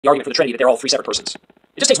the argument for the Trinity that they're all three separate persons.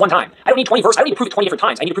 It just takes one time. I don't need 20 verses. I don't need to prove it 20 different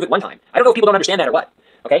times. I need to prove it one time. I don't know if people don't understand that or what.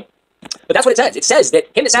 Okay? But that's what it says. It says that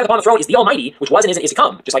him that sat upon the throne is the Almighty, which was and is to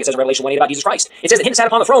come, just like it says in Revelation 1:8 about Jesus Christ. It says that him that sat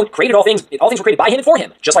upon the throne created all things were created by him and for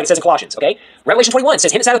him, just like it says in Colossians, okay? Revelation 21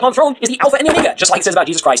 says him that sat upon the throne is the Alpha and the Omega, just like it says about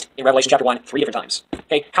Jesus Christ in Revelation chapter 1, 3 different times.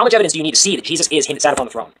 Okay? How much evidence do you need to see that Jesus is him that sat upon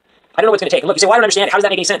the throne? I don't know what it's going to take. And look, you say, well, I don't understand it. How does that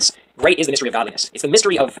make any sense? Great is the mystery of godliness. It's the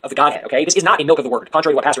mystery of the Godhead, okay? This is not a milk of the word,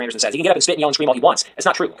 contrary to what Pastor Anderson says. He can get up and spit and yell and scream all he wants. That's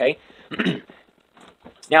not true, okay?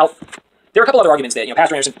 Now, there are a couple other arguments that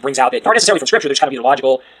Pastor Anderson brings out that aren't necessarily from Scripture. They're just kind of either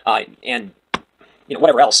logical and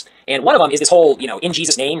whatever else. And one of them is this whole, in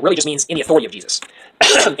Jesus' name really just means in the authority of Jesus.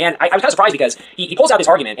 And I was kind of surprised because he pulls out this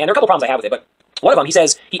argument, and there are a couple problems I have with it, but one of them,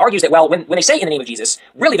 he argues that, well, when they say in the name of Jesus,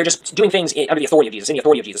 really they're just doing things under the authority of Jesus, in the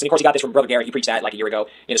authority of Jesus. And of course he got this from Brother Garrett. He preached that like a year ago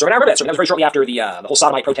in a sermon. I remember that sermon. That was very shortly after the whole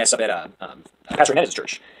sodomite protests up at Pastor Hernandez's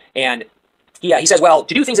church. And he says, well,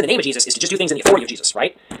 to do things in the name of Jesus is to just do things in the authority of Jesus,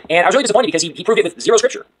 right? And I was really disappointed because he proved it with zero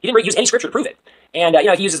Scripture. He didn't really use any Scripture to prove it. And,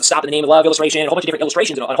 he uses the stop in the name of love illustration, and a whole bunch of different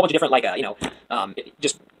illustrations, and a whole bunch of different,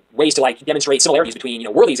 just ways to demonstrate similarities between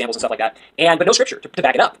worldly examples and stuff like that, but no Scripture to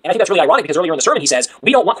back it up. And I think that's really ironic because earlier in the sermon he says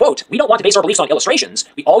we don't want to base our beliefs on illustrations.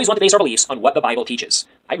 We always want to base our beliefs on what the Bible teaches.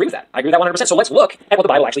 I agree with that. I agree with that 100%. So let's look at what the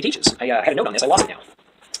Bible actually teaches. I had a note on this. I lost it now.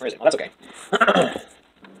 Where is it? Well, that's okay.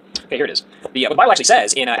 Okay, here it is. What the Bible actually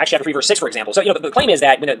says in Acts chapter 3 verse 6, for example. So the claim is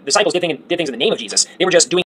that when the disciples did things in the name of Jesus, they were just doing